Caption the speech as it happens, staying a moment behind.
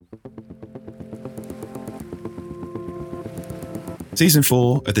Season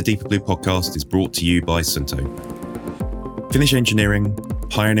 4 of the Deeper Blue podcast is brought to you by Suunto. Finnish engineering,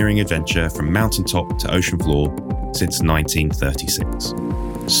 pioneering adventure from mountaintop to ocean floor since 1936.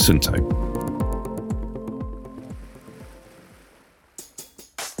 Suunto.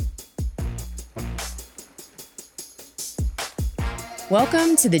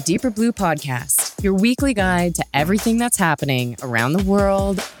 Welcome to the Deeper Blue podcast, your weekly guide to everything that's happening around the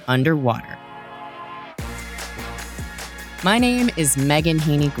world underwater. My name is Megan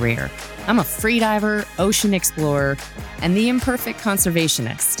Haney-Greer. I'm a freediver, ocean explorer, and the imperfect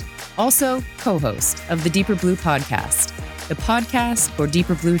conservationist. Also, co-host of the Deeper Blue podcast, the podcast for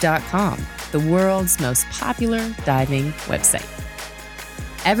deeperblue.com, the world's most popular diving website.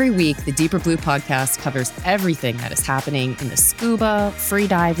 Every week, the Deeper Blue podcast covers everything that is happening in the scuba,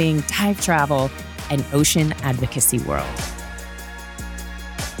 freediving, dive travel, and ocean advocacy world.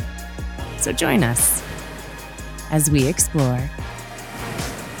 So join us as we explore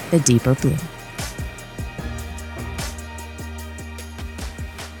the Deeper Blue.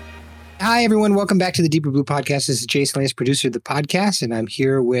 Hi, everyone. Welcome back to the Deeper Blue podcast. This is Jason Lance, producer of the podcast, and I'm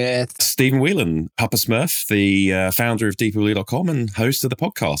here with Stephen Whelan, Papa Smurf, the founder of deeperblue.com and host of the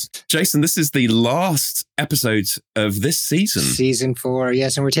podcast. Jason, this is the last episode of this season. Season 4,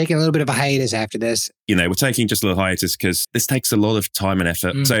 yes, and we're taking a little bit of a hiatus after this. You know, we're taking just a little hiatus because this takes a lot of time and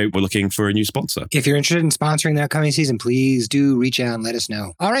effort. So we're looking for a new sponsor. If you're interested in sponsoring the upcoming season, please do reach out and let us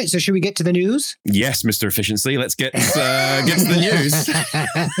know. All right, so should we get to the news? Yes, Mr. Efficiency. Let's get to the news.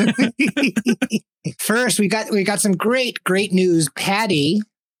 First, we got some great news. PADI,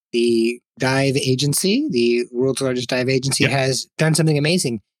 the dive agency, the world's largest dive agency, has done something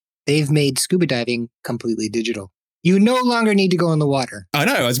amazing. They've made scuba diving completely digital. You no longer need to go in the water. I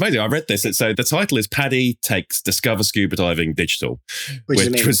know, it's amazing. I read this. So the title is PADI Takes Discover Scuba Diving Digital,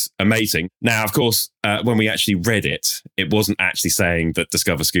 which was amazing. Now, of course, when we actually read it, it wasn't actually saying that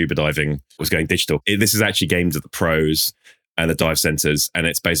Discover Scuba Diving was going digital. This is actually aimed at the pros and the dive centers, and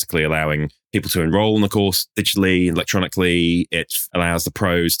it's basically allowing people to enroll in the course digitally, electronically. It allows the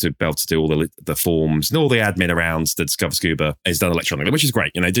pros to be able to do all the forms and all the admin around the Discover Scuba is done electronically, which is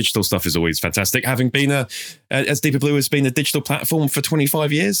great. You know, digital stuff is always fantastic. Having been as Deeper Blue has been a digital platform for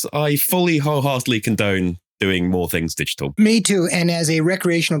 25 years, I fully, wholeheartedly condone doing more things digital. Me too. And as a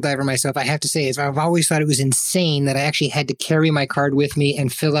recreational diver myself, I have to say, I've always thought it was insane that I actually had to carry my card with me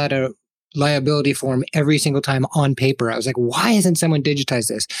and fill out a liability form every single time on paper. I was like, why hasn't someone digitized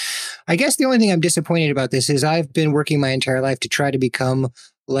this? I guess the only thing I'm disappointed about this is I've been working my entire life to try to become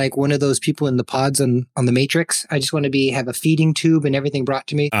like one of those people in the pods on the Matrix. I just want to have a feeding tube and everything brought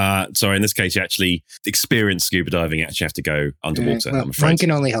to me. Sorry, in this case, you actually experience scuba diving. You actually have to go underwater, I'm afraid. One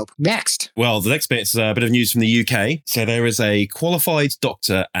can only hope. Next. Well, the next bit is a bit of news from the UK. So there is a qualified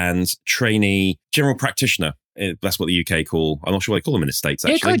doctor and trainee general practitioner. That's what the UK call. I'm not sure what they call them in the States,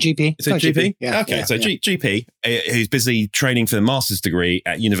 actually. Yeah, call it GP. Is it GP? Yeah, okay, yeah, so yeah. GP, who's busy training for the master's degree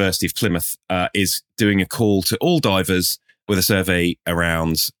at University of Plymouth, is doing a call to all divers with a survey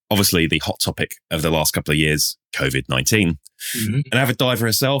around, obviously, the hot topic of the last couple of years, COVID-19. Mm-hmm. An avid diver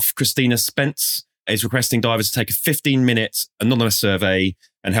herself, Christina Spence, is requesting divers to take a 15-minute anonymous survey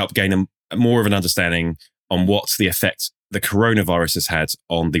and help gain more of an understanding on what's the effect the coronavirus has had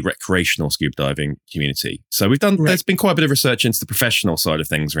on the recreational scuba diving community. So there's been quite a bit of research into the professional side of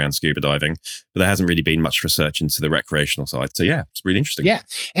things around scuba diving, but there hasn't really been much research into the recreational side. So yeah, it's really interesting. Yeah.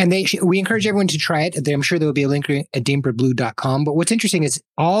 And we encourage everyone to try it. I'm sure there will be a link at deeperblue.com. But what's interesting is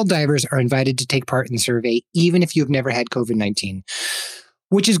all divers are invited to take part in the survey, even if you've never had COVID-19.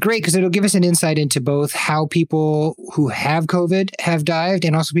 Which is great because it'll give us an insight into both how people who have COVID have dived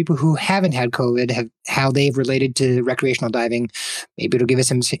and also people who haven't had COVID, how they've related to recreational diving. Maybe it'll give us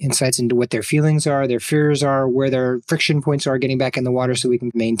some insights into what their feelings are, their fears are, where their friction points are getting back in the water so we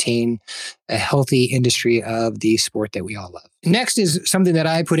can maintain a healthy industry of the sport that we all love. Next is something that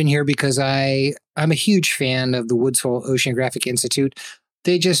I put in here because I'm a huge fan of the Woods Hole Oceanographic Institute.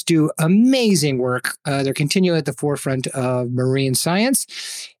 They just do amazing work. They're continuing at the forefront of marine science.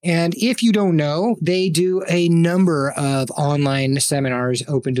 And if you don't know, they do a number of online seminars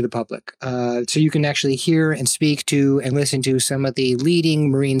open to the public. So you can actually hear and speak to and listen to some of the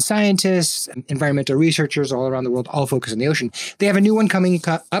leading marine scientists, environmental researchers all around the world, all focused on the ocean. They have a new one coming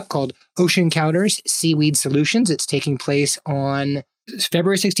up called Ocean Encounters Seaweed Solutions. It's taking place on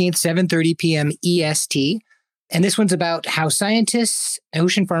February 16th, 7:30 p.m. EST. And this one's about how scientists,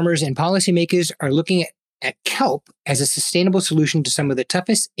 ocean farmers, and policymakers are looking at kelp as a sustainable solution to some of the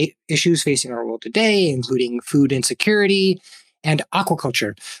toughest issues facing our world today, including food insecurity and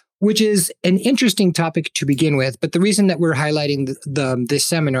aquaculture. which is an interesting topic to begin with. But the reason that we're highlighting this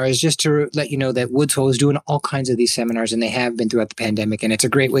seminar is just to let you know that Woods Hole is doing all kinds of these seminars, and they have been throughout the pandemic. And it's a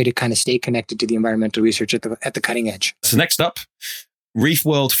great way to kind of stay connected to the environmental research at the cutting edge. So next up, Reef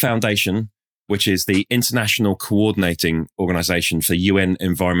World Foundation, which is the international coordinating organization for UN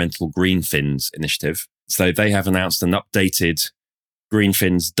Environmental Greenfins Initiative. So they have announced an updated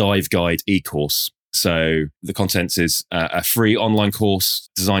Greenfins Dive Guide e-course. So the contents is a free online course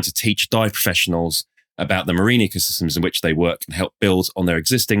designed to teach dive professionals about the marine ecosystems in which they work and help build on their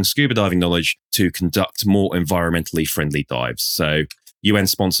existing scuba diving knowledge to conduct more environmentally friendly dives. So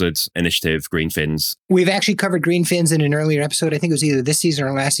UN-sponsored initiative, Greenfins. We've actually covered Greenfins in an earlier episode. I think it was either this season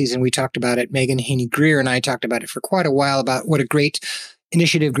or last season. We talked about it. Megan Heaney-Greer and I talked about it for quite a while about what a great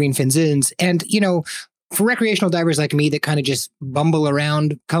initiative Greenfins is. And, for recreational divers like me that kind of just bumble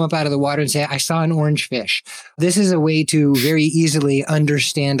around, come up out of the water and say, I saw an orange fish. This is a way to very easily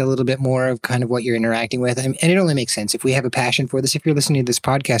understand a little bit more of kind of what you're interacting with. And it only makes sense. If we have a passion for this, if you're listening to this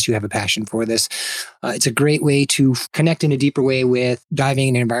podcast, you have a passion for this. It's a great way to connect in a deeper way with diving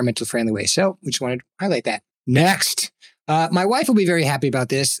in an environmentally friendly way. So we just wanted to highlight that. Next, my wife will be very happy about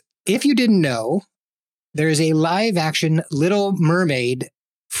this. If you didn't know, there is a live action Little Mermaid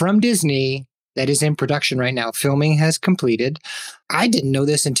from Disney that is in production right now. Filming has completed. I didn't know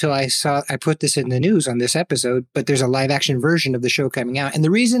this until I put this in the news on this episode, but there's a live action version of the show coming out. And the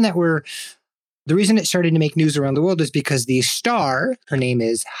reason it started to make news around the world is because the star, her name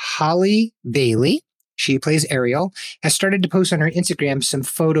is Halle Bailey, she plays Ariel, has started to post on her Instagram some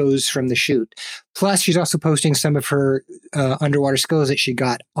photos from the shoot. Plus, she's also posting some of her underwater skills that she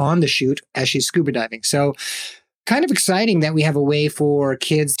got on the shoot as she's scuba diving. So kind of exciting that we have a way for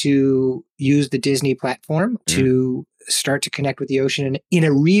kids to use the Disney platform to start to connect with the ocean in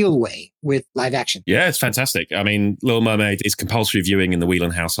a real way with live action. Yeah, it's fantastic. I mean, Little Mermaid is compulsory viewing in the Whelan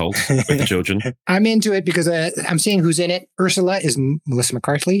household with the children. I'm into it because I'm seeing who's in it. Ursula is Melissa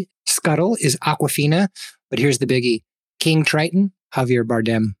McCarthy. Scuttle is Awkwafina. But here's the biggie. King Triton, Javier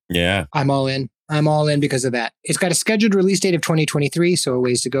Bardem. Yeah. I'm all in. I'm all in because of that. It's got a scheduled release date of 2023, so a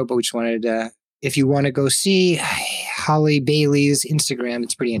ways to go, but we just wanted to... If you want to go see Halle Bailey's Instagram,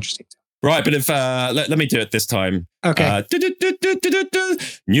 it's pretty interesting. Right, but if let me do it this time. Okay.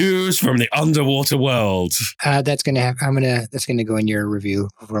 News from the underwater world. That's gonna go in your review.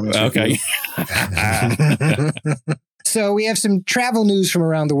 Okay. So we have some travel news from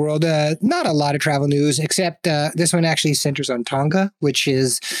around the world. Not a lot of travel news, except this one actually centers on Tonga, which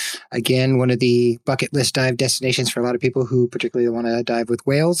is, again, one of the bucket list dive destinations for a lot of people who particularly want to dive with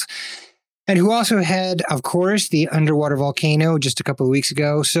whales. And who also had, of course, the underwater volcano just a couple of weeks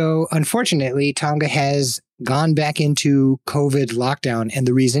ago. So unfortunately, Tonga has gone back into COVID lockdown. And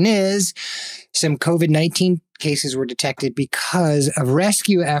the reason is some COVID-19 cases were detected because of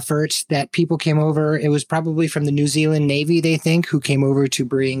rescue efforts that people came over. It was probably from the New Zealand Navy, they think, who came over to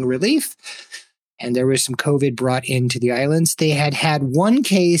bring relief. And there was some COVID brought into the islands. They had one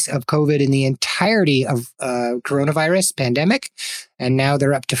case of COVID in the entirety of coronavirus pandemic, and now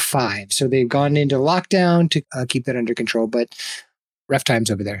they're up to 5. So they've gone into lockdown to keep that under control, but rough times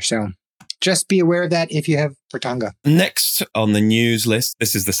over there. So just be aware of that if you have for Tonga. Next on the news list,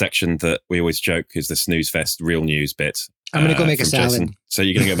 this is the section that we always joke is the Snooze Fest real news bit. I'm going to go make a salad. Jason. So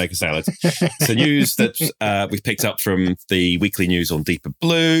you're going to go make a salad. So news that we've picked up from the weekly news on Deeper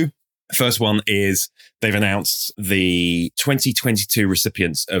Blue. First one is they've announced the 2022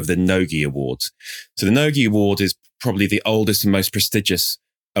 recipients of the Nogi Award. So the Nogi Award is probably the oldest and most prestigious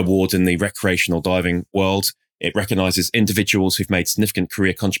award in the recreational diving world. It recognizes individuals who've made significant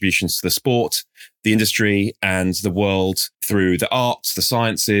career contributions to the sport, the industry, and the world through the arts, the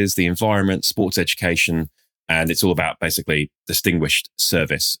sciences, the environment, sports education, and it's all about basically distinguished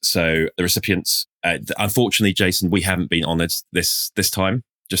service. So the recipients, unfortunately, Jason, we haven't been honored this time.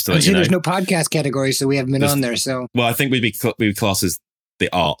 Just to let you know. There's no podcast category, so we haven't been on there. So, well, I think we would class as the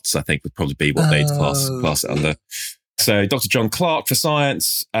arts. I think would probably be what they'd class it under. So, Dr. John Clark for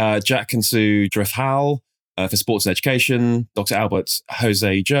science, Jack Kansu Drefhal for sports and education, Dr. Albert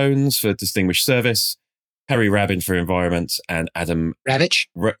Jose Jones for distinguished service, Harry Rabin for environment, and Adam Ravitch.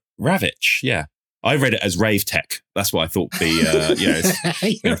 Ravitch, yeah. I read it as Rave Tech. That's what I thought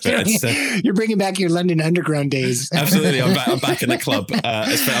You're bringing back your London Underground days. Absolutely. I'm back in the club.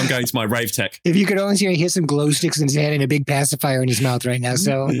 I'm going to my Rave Tech. If you could only see, he has some glow sticks in his hand and a big pacifier in his mouth right now.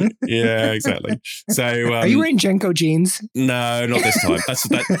 So yeah, exactly. So are you wearing Jenko jeans? No, not this time.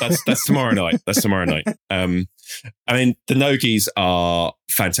 That's tomorrow night. That's tomorrow night. I mean, the Nogis are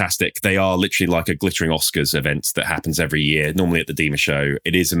fantastic. They are literally like a glittering Oscars event that happens every year, normally at the DEMA show.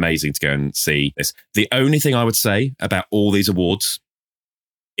 It is amazing to go and see this. The only thing I would say about all these awards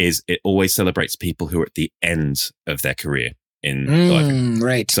is it always celebrates people who are at the end of their career in diving.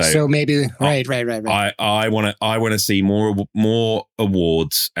 Right. So maybe right. I want to see more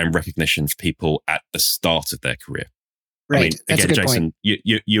awards and recognition for people at the start of their career. Right. I mean, that's again, a good Jason, point.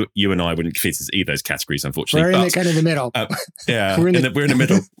 you and I wouldn't fit into either of those categories, unfortunately. We're kind of in the middle. Yeah, we're in the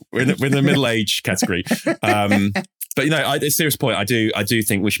middle. We're in the middle age category. But a serious point. I do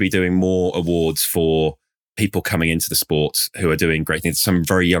think we should be doing more awards for people coming into the sport who are doing great things. Some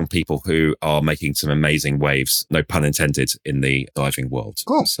very young people who are making some amazing waves, no pun intended, in the diving world.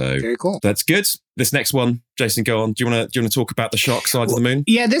 Cool. So very cool. That's good. This next one, Jason, go on. Do you want to talk about the shark side of the moon?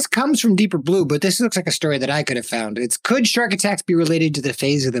 Yeah, this comes from Deeper Blue, but this looks like a story that I could have found. Could shark attacks be related to the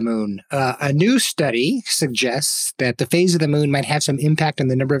phase of the moon? A new study suggests that the phase of the moon might have some impact on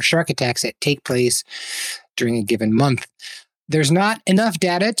the number of shark attacks that take place during a given month. There's not enough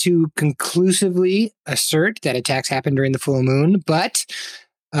data to conclusively assert that attacks happen during the full moon, but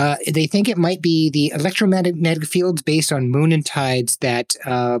they think it might be the electromagnetic fields based on moon and tides that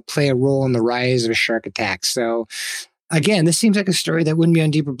play a role in the rise of shark attacks. So again, this seems like a story that wouldn't be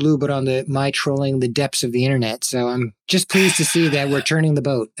on Deeper Blue, but on my trolling the depths of the internet. So I'm just pleased to see that we're turning the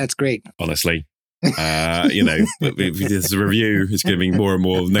boat. That's great. Honestly. This review is getting more and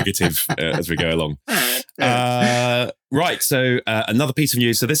more negative as we go along. Right. So another piece of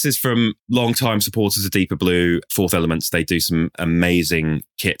news. So this is from long-time supporters of Deeper Blue, Fourth Elements. They do some amazing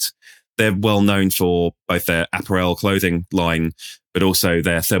kit. They're well known for both their apparel clothing line, but also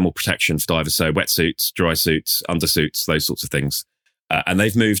their thermal protection for divers. So wetsuits, dry suits, undersuits, those sorts of things. And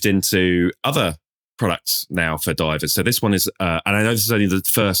they've moved into other products now for divers. So this one is, and I know this is only the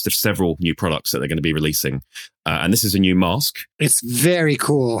first of several new products that they're going to be releasing. And this is a new mask. It's very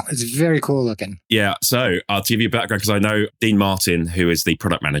cool. It's very cool looking. Yeah. So I'll give you a background because I know Dean Martin, who is the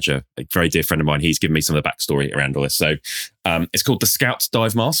product manager, a very dear friend of mine. He's given me some of the backstory around all this. So it's called the Scout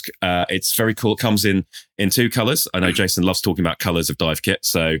Dive Mask. It's very cool. It comes in two colors. I know Jason loves talking about colors of dive kit.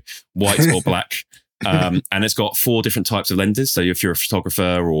 So white or black. And it's got 4 different types of lenses. So if you're a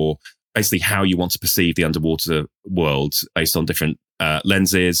photographer or basically how you want to perceive the underwater world based on different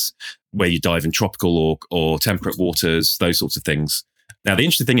lenses, where you dive in tropical or temperate waters, those sorts of things. Now, the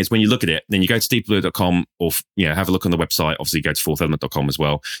interesting thing is when you look at it, then you go to deepblue.com or have a look on the website. Obviously, go to fourthelement.com as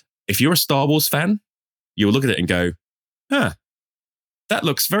well. If you're a Star Wars fan, you'll look at it and go, that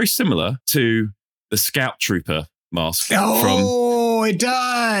looks very similar to the Scout Trooper mask. It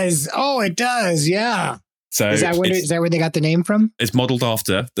does. Oh, it does. Yeah. So is that where they got the name from? It's modeled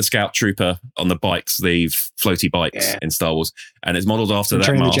after the Scout Trooper on the bikes, the floaty bikes in Star Wars. And it's modeled after that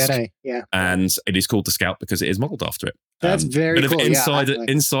mask. Return of the Jedi, yeah. And it is called the Scout because it is modeled after it. That's very cool. Bit of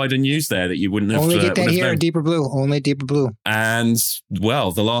insider news there that you wouldn't have. Only get that here at Deeper Blue. Only Deeper Blue. And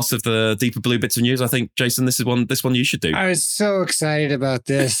well, the last of the Deeper Blue bits of news, I think, Jason, this one you should do. I was so excited about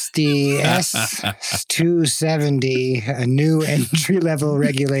this. The S270, a new entry-level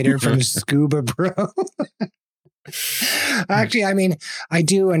regulator from Scuba Pro. Actually, I mean, I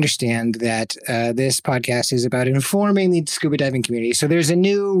do understand that this podcast is about informing the scuba diving community. So there's a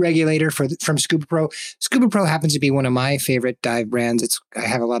new regulator from Scuba Pro. Scuba Pro happens to be one of my favorite dive brands. I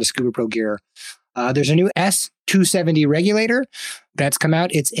have a lot of Scuba Pro gear. There's a new S270 regulator that's come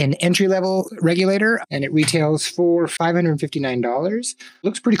out. It's an entry-level regulator, and it retails for $559.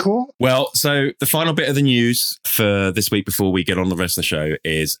 Looks pretty cool. Well, so the final bit of the news for this week before we get on the rest of the show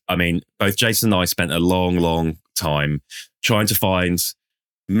is, I mean, both Jason and I spent a long time trying to find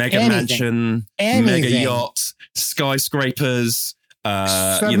mega mansion, mega yacht, skyscrapers,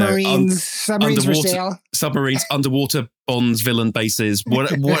 submarines for sale. Submarines, underwater bonds, villain bases.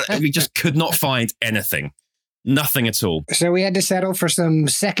 What we just could not find anything. Nothing at all. So we had to settle for some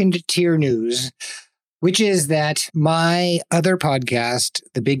second tier news, which is that my other podcast,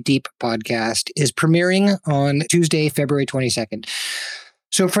 the Big Deep Podcast, is premiering on Tuesday, February 22nd.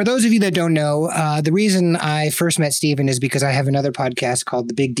 So for those of you that don't know, the reason I first met Stephen is because I have another podcast called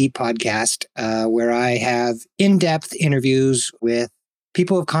the Big Deep Podcast, where I have in-depth interviews with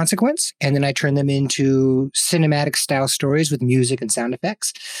people of consequence, and then I turn them into cinematic style stories with music and sound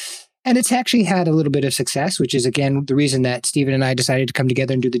effects. And it's actually had a little bit of success, which is, again, the reason that Stephen and I decided to come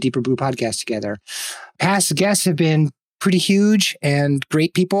together and do the Deeper Blue podcast together. Past guests have been pretty huge and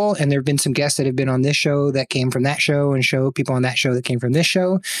great people. And there have been some guests that have been on this show that came from that show, and people on that show that came from this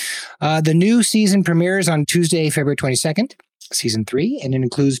show. The new season premieres on Tuesday, February 22nd, season 3. And it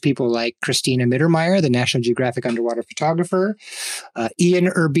includes people like Christina Mittermeier, the National Geographic underwater photographer,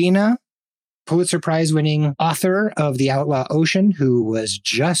 Ian Urbina, Pulitzer Prize winning author of The Outlaw Ocean, who was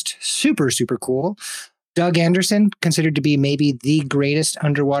just super, super cool. Doug Anderson, considered to be maybe the greatest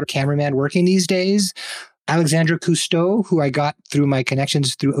underwater cameraman working these days. Alexandra Cousteau, who I got through my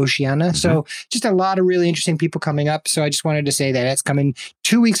connections through Oceana. Mm-hmm. So just a lot of really interesting people coming up. So I just wanted to say that it's coming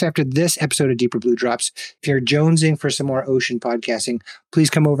 2 weeks after this episode of Deeper Blue drops. If you're jonesing for some more ocean podcasting, please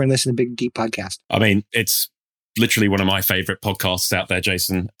come over and listen to Big Deep Podcast. I mean, it's literally one of my favorite podcasts out there,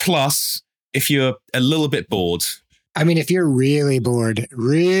 Jason. Plus, if you're a little bit bored, I mean, if you're really bored,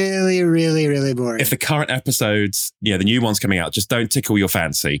 really, really, really bored. If the current episodes, the new ones coming out, just don't tickle your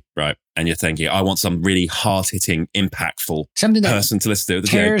fancy, right? And you're thinking, I want some really hard-hitting, impactful person to listen to.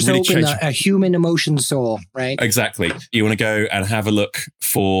 Tears really open a human emotion soul, right? Exactly. You want to go and have a look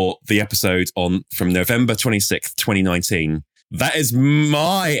for the episode from November 26th, 2019. That is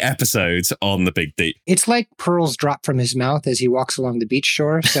my episode on the Big Deep. It's like pearls drop from his mouth as he walks along the beach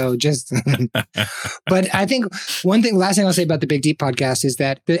shore. So just, but I think last thing I'll say about the Big Deep podcast is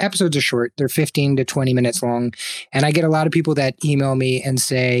that the episodes are short. They're 15 to 20 minutes long. And I get a lot of people that email me and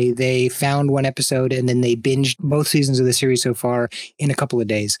say they found one episode and then they binged both seasons of the series so far in a couple of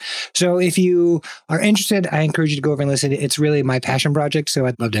days. So if you are interested, I encourage you to go over and listen. It's really my passion project. So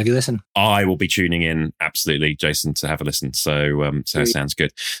I'd love to have you listen. I will be tuning in, absolutely, Jason, to have a listen. So that sounds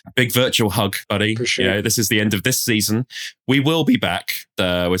good. Big virtual hug, buddy. For sure. This is the end of this season. We will be back.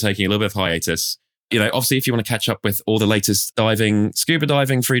 We're taking a little bit of hiatus. Obviously, if you want to catch up with all the latest diving, scuba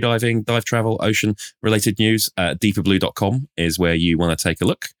diving, free diving, dive travel, ocean related news, deeperblue.com is where you want to take a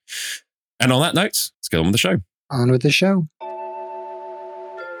look. And on that note, let's get on with the show. On with the show.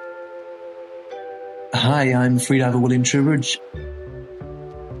 Hi, I'm freediver William Trubridge,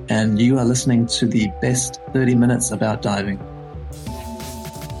 and you are listening to the best 30 minutes about diving.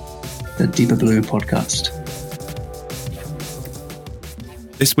 The Deeper Blue podcast.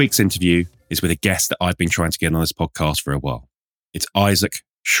 This week's interview is with a guest that I've been trying to get on this podcast for a while. It's Isaac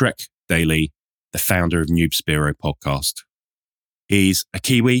Shrek Daly, the founder of Noob Spearo podcast. He's a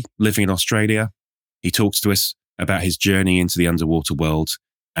Kiwi living in Australia. He talks to us about his journey into the underwater world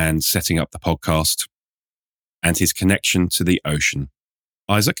and setting up the podcast and his connection to the ocean.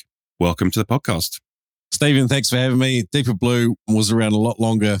 Isaac, welcome to the podcast. Stephen, thanks for having me. Deeper Blue was around a lot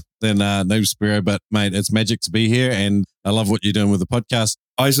longer than Noob Spearo, but mate, it's magic to be here and I love what you're doing with the podcast.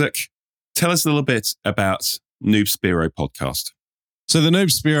 Isaac, tell us a little bit about Noob Spearo podcast. So the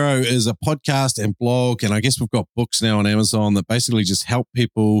Noob Spearo is a podcast and blog, and I guess we've got books now on Amazon that basically just help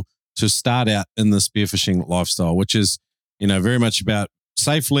people to start out in the spearfishing lifestyle, which is, very much about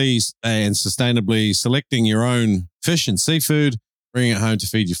safely and sustainably selecting your own fish and seafood, bringing it home to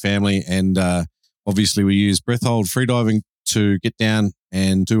feed your family. And obviously we use breath hold freediving to get down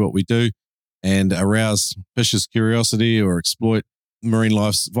and do what we do and arouse fishers' curiosity or exploit marine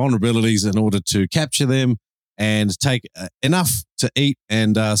life's vulnerabilities in order to capture them and take enough to eat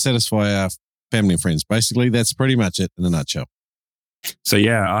and satisfy our family and friends. Basically, that's pretty much it in a nutshell. So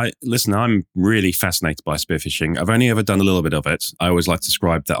I'm really fascinated by spearfishing. I've only ever done a little bit of it. I always like to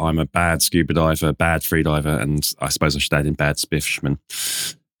describe that I'm a bad scuba diver, bad free diver, and I suppose I should add in bad spearfisherman.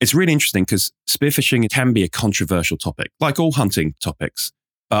 It's really interesting because spearfishing can be a controversial topic, like all hunting topics.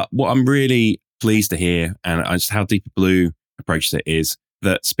 But what I'm really pleased to hear, and just how Deeper Blue approaches it, is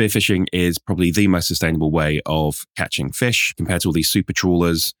that spearfishing is probably the most sustainable way of catching fish compared to all these super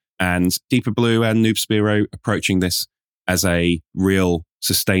trawlers. And Deeper Blue and Noob Spearo approaching this as a real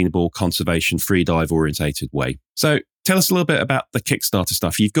sustainable conservation free dive orientated way. So tell us a little bit about the Kickstarter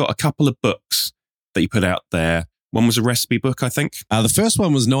stuff. You've got a couple of books that you put out there. One was a recipe book, I think. The first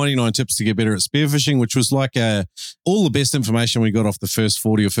one was 99 Tips to Get Better at Spearfishing, which was like all the best information we got off the first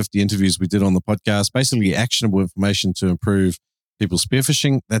 40 or 50 interviews we did on the podcast, basically actionable information to improve people's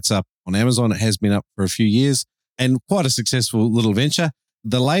spearfishing. That's up on Amazon. It has been up for a few years and quite a successful little venture.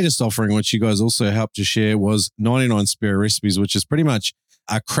 The latest offering, which you guys also helped to share, was 99 Spearo Recipes, which is pretty much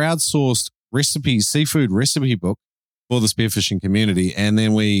a crowdsourced seafood recipe book for the spearfishing community. And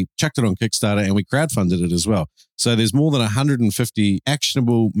then we chucked it on Kickstarter and we crowdfunded it as well. So there's more than 150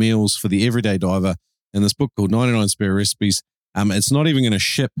 actionable meals for the everyday diver in this book called 99 Spearo Recipes. It's not even going to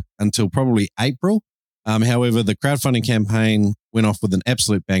ship until probably April. However, the crowdfunding campaign went off with an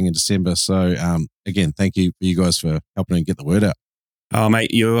absolute bang in December. So again, thank you for you guys for helping to get the word out. Oh,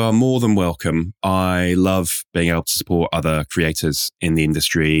 mate, you are more than welcome. I love being able to support other creators in the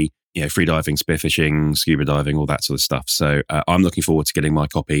industry, free diving, spearfishing, scuba diving, all that sort of stuff. So I'm looking forward to getting my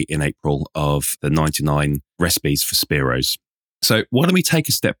copy in April of the 99 recipes for Spearos. So why don't we take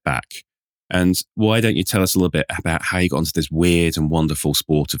a step back and why don't you tell us a little bit about how you got into this weird and wonderful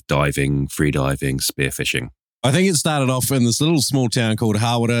sport of diving, free diving, spearfishing? I think it started off in this little small town called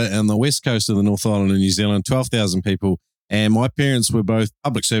Harwater on the west coast of the North Island in New Zealand, 12,000 people. And my parents were both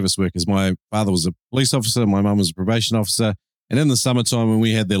public service workers. My father was a police officer. My mum was a probation officer. And in the summertime, when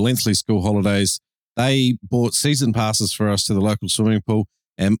we had their lengthy school holidays, They bought season passes for us to the local swimming pool.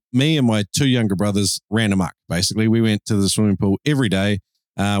 And me and my 2 younger brothers ran amok, basically. We went to the swimming pool every day.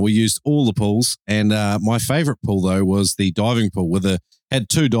 We used all the pools. And my favorite pool, though, was the diving pool had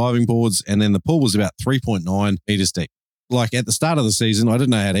 2 diving boards, and then the pool was about 3.9 meters deep. Like at the start of the season, I didn't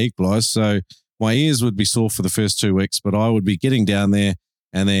know how to equalize. So my ears would be sore for the first 2 weeks, but I would be getting down there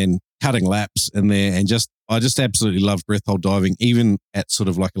and then cutting laps in there. And I just absolutely loved breath hold diving, even at sort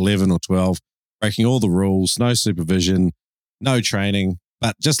of like 11 or 12, breaking all the rules, no supervision, no training,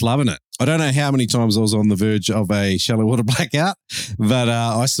 but just loving it. I don't know how many times I was on the verge of a shallow water blackout, but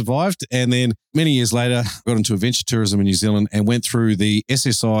I survived. And then many years later, got into adventure tourism in New Zealand and went through the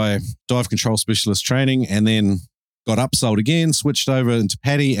SSI dive control specialist training, and then got upsold again, switched over into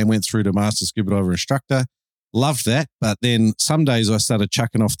PADI and went through to master scuba diver instructor. Loved that. But then some days I started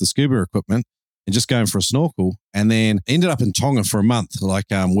chucking off the scuba equipment and just going for a snorkel, and then ended up in Tonga for a month, like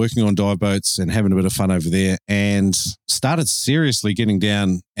working on dive boats and having a bit of fun over there, and started seriously getting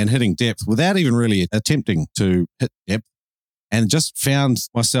down and hitting depth without even really attempting to hit depth, and just found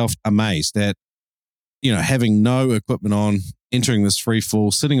myself amazed at, having no equipment on, entering this free fall,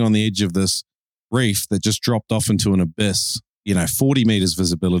 sitting on the edge of this reef that just dropped off into an abyss, 40 meters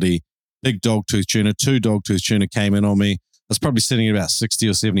visibility, big dogtooth tuna, 2 dogtooth tuna came in on me. I was probably sitting at about 60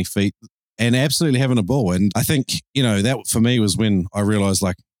 or 70 feet. And absolutely having a ball. And I think, that for me was when I realized,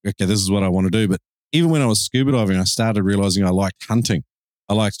 like, okay, this is what I want to do. But even when I was scuba diving, I started realizing I liked hunting.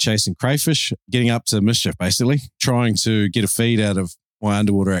 I liked chasing crayfish, getting up to mischief, basically, trying to get a feed out of my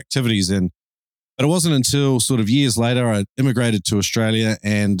underwater activities. But it wasn't until sort of years later I immigrated to Australia,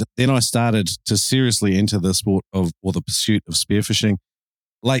 and then I started to seriously enter the sport or the pursuit of spearfishing,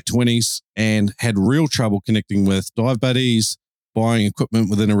 late 20s, and had real trouble connecting with dive buddies, buying equipment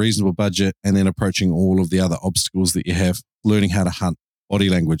within a reasonable budget, and then approaching all of the other obstacles that you have, learning how to hunt, body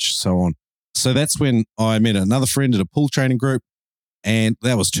language, so on. So that's when I met another friend at a pool training group, and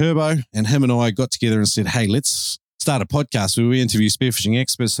that was Turbo, and him and I got together and said, hey, let's start a podcast where we interview spearfishing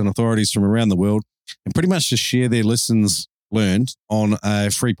experts and authorities from around the world and pretty much just share their lessons learned on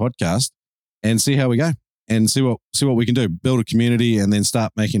a free podcast and see how we go and see what we can do, build a community, and then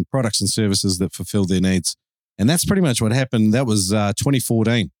start making products and services that fulfill their needs. And that's pretty much what happened. That was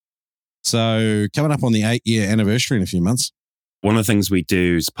 2014. So coming up on the 8-year anniversary in a few months. One of the things we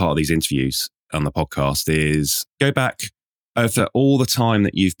do as part of these interviews on the podcast is go back over all the time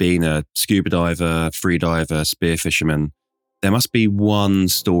that you've been a scuba diver, free diver, spear fisherman. There must be one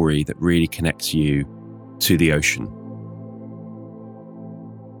story that really connects you to the ocean.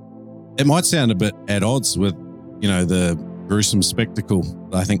 It might sound a bit at odds with, the gruesome spectacle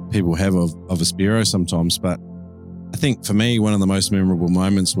I think people have of a Spearo sometimes, but I think for me, one of the most memorable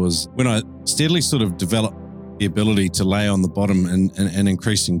moments was when I steadily sort of developed the ability to lay on the bottom in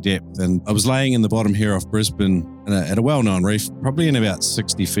increasing depth. And I was laying in the bottom here off Brisbane at a well-known reef, probably in about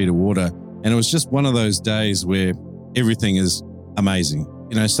 60 feet of water. And it was just one of those days where everything is amazing.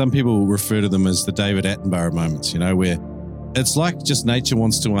 Some people refer to them as the David Attenborough moments, where it's like just nature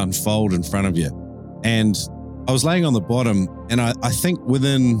wants to unfold in front of you. And I was laying on the bottom, and I think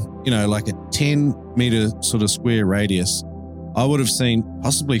within, like a 10 meter sort of square radius, I would have seen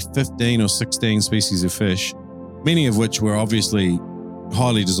possibly 15 or 16 species of fish, many of which were obviously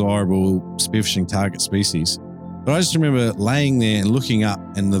highly desirable spearfishing target species. But I just remember laying there and looking up,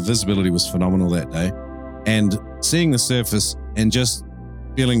 and the visibility was phenomenal that day, and seeing the surface and just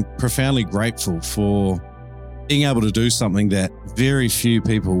feeling profoundly grateful for being able to do something that very few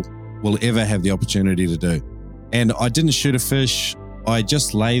people will ever have the opportunity to do. And I didn't shoot a fish. I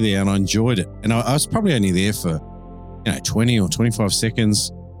just lay there and I enjoyed it. And I was probably only there for, 20 or 25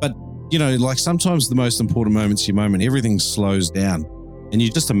 seconds. But, like sometimes the most important moment's your moment. Everything slows down and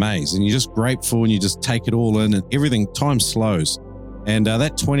you're just amazed and you're just grateful and you just take it all in, and time slows. And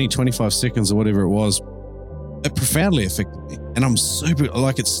that 20, 25 seconds or whatever it was, it profoundly affected me. And I'm super,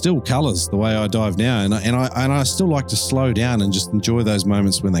 it still colors the way I dive now. And I still like to slow down and just enjoy those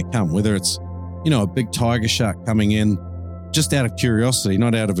moments when they come, whether it's, a big tiger shark coming in just out of curiosity,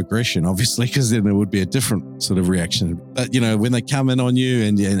 not out of aggression, obviously, because then there would be a different sort of reaction. But, when they come in on you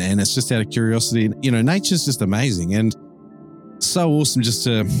and it's just out of curiosity, nature's just amazing. And so awesome just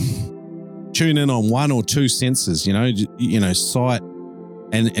to tune in on one or two senses, sight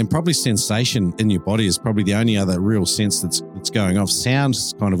and probably sensation in your body is probably the only other real sense that's going off. Sound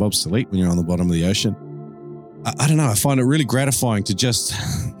is kind of obsolete when you're on the bottom of the ocean. I don't know. I find it really gratifying to just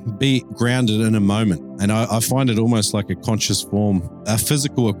be grounded in a moment. And I find it almost like a conscious form, a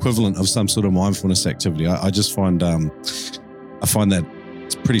physical equivalent of some sort of mindfulness activity. I just find, that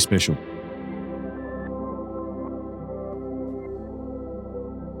it's pretty special.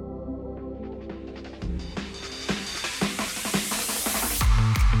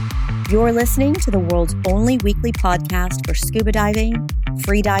 You're listening to the world's only weekly podcast for scuba diving,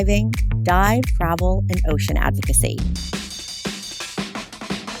 free diving, dive, travel, and ocean advocacy.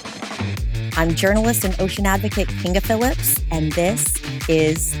 I'm journalist and ocean advocate Kinga Phillips, and this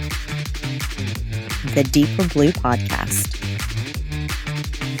is the Deeper Blue Podcast.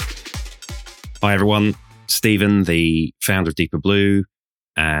 Hi, everyone. Stephen, the founder of Deeper Blue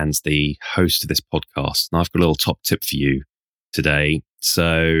and the host of this podcast. And I've got a little top tip for you today.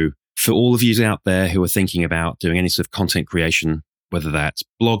 So for all of you out there who are thinking about doing any sort of content creation, whether that's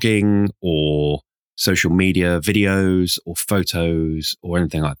blogging or social media videos or photos or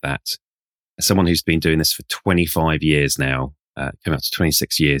anything like that, as someone who's been doing this for 25 years now, coming up to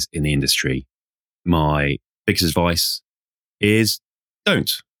 26 years in the industry, my biggest advice is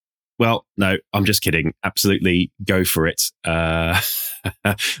don't. Well, no, I'm just kidding. Absolutely go for it. A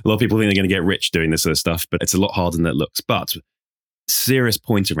lot of people think they're going to get rich doing this sort of stuff, but it's a lot harder than it looks. But serious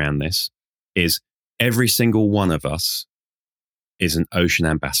point around this is every single one of us is an ocean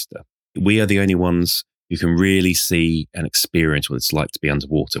ambassador. We are the only ones who can really see and experience what it's like to be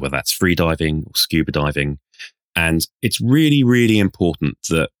underwater, whether that's free diving or scuba diving. And it's really, really important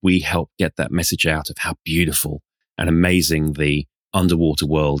that we help get that message out of how beautiful and amazing the underwater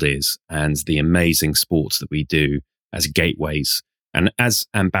world is and the amazing sports that we do as gateways. And as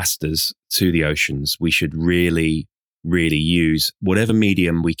ambassadors to the oceans, we should really, really use whatever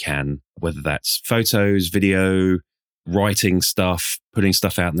medium we can, whether that's photos, video, writing stuff, putting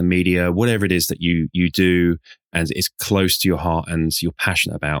stuff out in the media, whatever it is that you do and is close to your heart and you're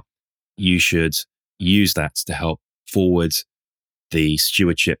passionate about, you should use that to help forward the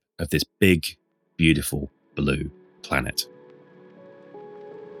stewardship of this big, beautiful blue planet.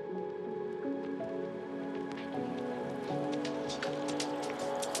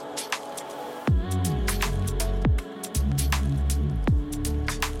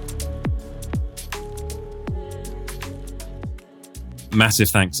 Massive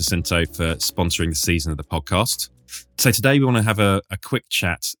thanks to Cinto for sponsoring the season of the podcast. So today we want to have a quick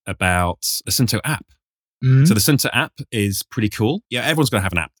chat about the Cinto app. Mm-hmm. So the Cinto app is pretty cool. Yeah, everyone's going to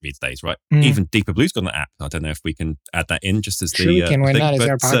have an app these days, right? Mm. Even Deeper Blue's got an app. I don't know if we can add that in just as sure we can. Why not? It's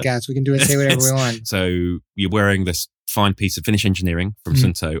our podcast. We can do it, say whatever we want. So you're wearing this fine piece of Finnish engineering from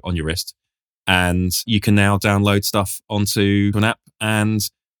Cinto on your wrist, and you can now download stuff onto an app and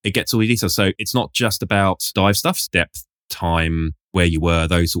it gets all your details. So it's not just about dive stuff, depth, time, where you were,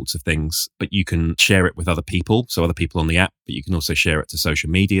 those sorts of things, but you can share it with other people. So other people on the app, but you can also share it to social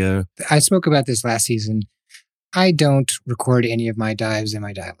media. I spoke about this last season. I don't record any of my dives in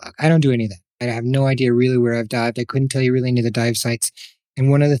my dive log. I don't do any of that. I have no idea really where I've dived. I couldn't tell you really any of the dive sites.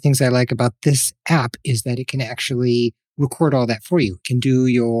 And one of the things I like about this app is that it can actually record all that for you. It can do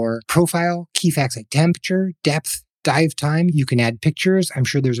your profile, key facts like temperature, depth, dive time. You can add pictures. I'm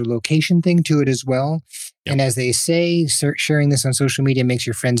sure there's a location thing to it as well. Yep. And as they say, sharing this on social media makes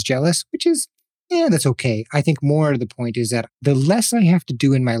your friends jealous, which is, that's okay. I think more of the point is that the less I have to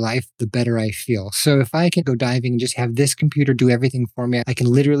do in my life, the better I feel. So if I can go diving and just have this computer do everything for me, I can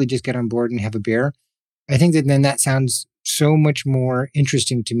literally just get on board and have a beer. I think that then that sounds so much more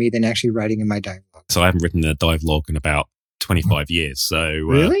interesting to me than actually writing in my dive log. So I haven't written a dive log in about 25 years. So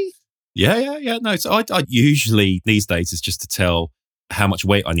really? Yeah. No, so I usually these days is just to tell how much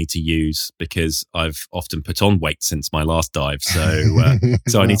weight I need to use because I've often put on weight since my last dive. So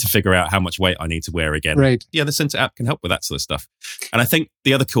so I need to figure out how much weight I need to wear again. Right. Yeah, the Cinto app can help with that sort of stuff. And I think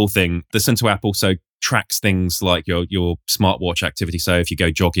the other cool thing, the Cinto app also tracks things like your smartwatch activity. So if you go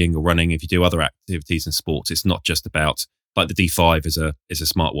jogging or running, if you do other activities in sports, it's not just about like the D5 is a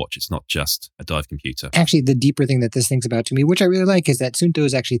smartwatch. It's not just a dive computer. Actually, the deeper thing that this thinks about to me, which I really like, is that Cinto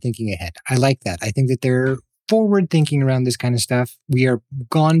is actually thinking ahead. I like that. I think that they're forward thinking around this kind of stuff. We are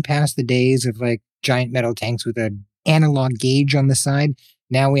gone past the days of like giant metal tanks with an analog gauge on the side.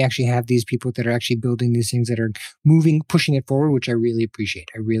 Now we actually have these people that are actually building these things that are moving, pushing it forward, which I really appreciate.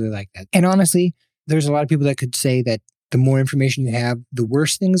 I really like that. And honestly, there's a lot of people that could say that the more information you have, the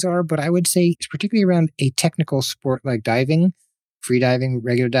worse things are. But I would say, particularly around a technical sport like diving, free diving,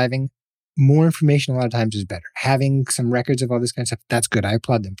 regular diving, more information a lot of times is better. Having some records of all this kind of stuff, that's good. I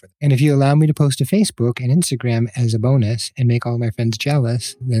applaud them for that. And if you allow me to post to Facebook and Instagram as a bonus and make all my friends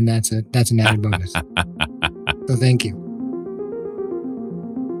jealous, then that's an added bonus. So thank you.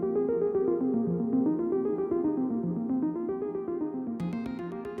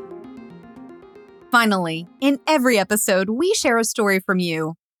 Finally, in every episode, we share a story from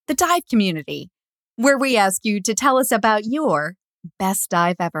you, the dive community, where we ask you to tell us about your best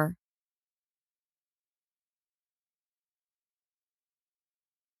dive ever.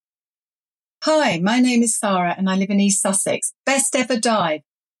 Hi, my name is Sarah and I live in East Sussex. Best ever dive.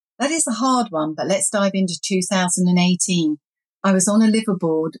 That is a hard one, but let's dive into 2018. I was on a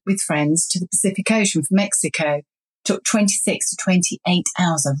liveaboard with friends to the Pacific Ocean from Mexico. Took 26 to 28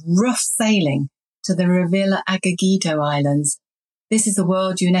 hours of rough sailing to the Revilla Aguaguido Islands. This is a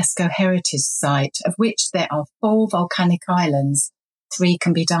World UNESCO Heritage Site, of which there are 4 volcanic islands. 3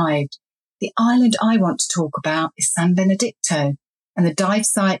 can be dived. The island I want to talk about is San Benedicto, and the dive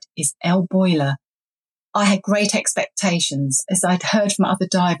site is El Boiler. I had great expectations, as I'd heard from other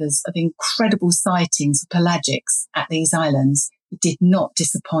divers of incredible sightings of pelagics at these islands. It did not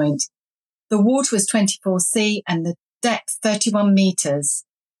disappoint. The water was 24C and the depth 31 meters.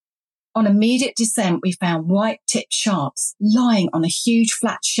 On immediate descent, we found white-tipped sharks lying on a huge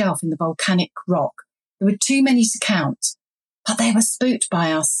flat shelf in the volcanic rock. There were too many to count, but they were spooked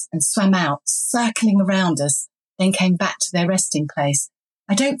by us and swam out, circling around us, then came back to their resting place.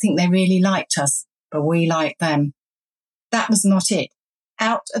 I don't think they really liked us, but we liked them. That was not it.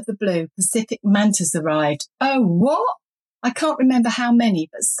 Out of the blue, Pacific mantas arrived. Oh, what? I can't remember how many,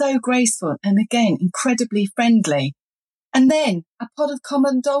 but so graceful and again, incredibly friendly. And then a pod of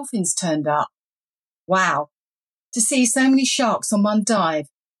common dolphins turned up. Wow. To see so many sharks on one dive,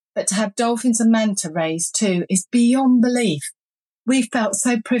 but to have dolphins and manta rays too is beyond belief. We felt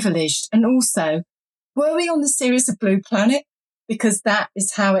so privileged. And also, were we on the series of Blue Planet? Because that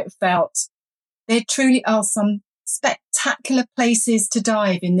is how it felt. There truly are some spectacular places to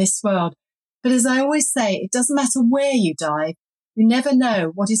dive in this world. But as I always say, it doesn't matter where you dive. You never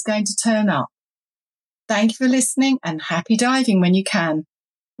know what is going to turn up. Thank you for listening and happy diving when you can.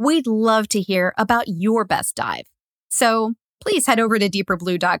 We'd love to hear about your best dive. So please head over to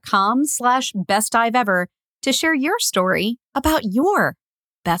deeperblue.com/bestdiveever to share your story about your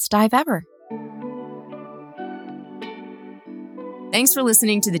best dive ever. Thanks for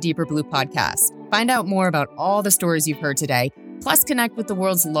listening to the Deeper Blue podcast. Find out more about all the stories you've heard today, plus connect with the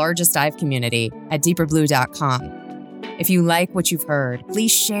world's largest dive community at deeperblue.com. If you like what you've heard,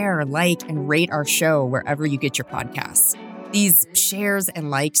 please share, like, and rate our show wherever you get your podcasts. These shares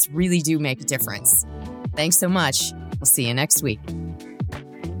and likes really do make a difference. Thanks so much. We'll see you next week.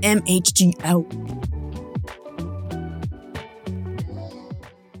 MHG out.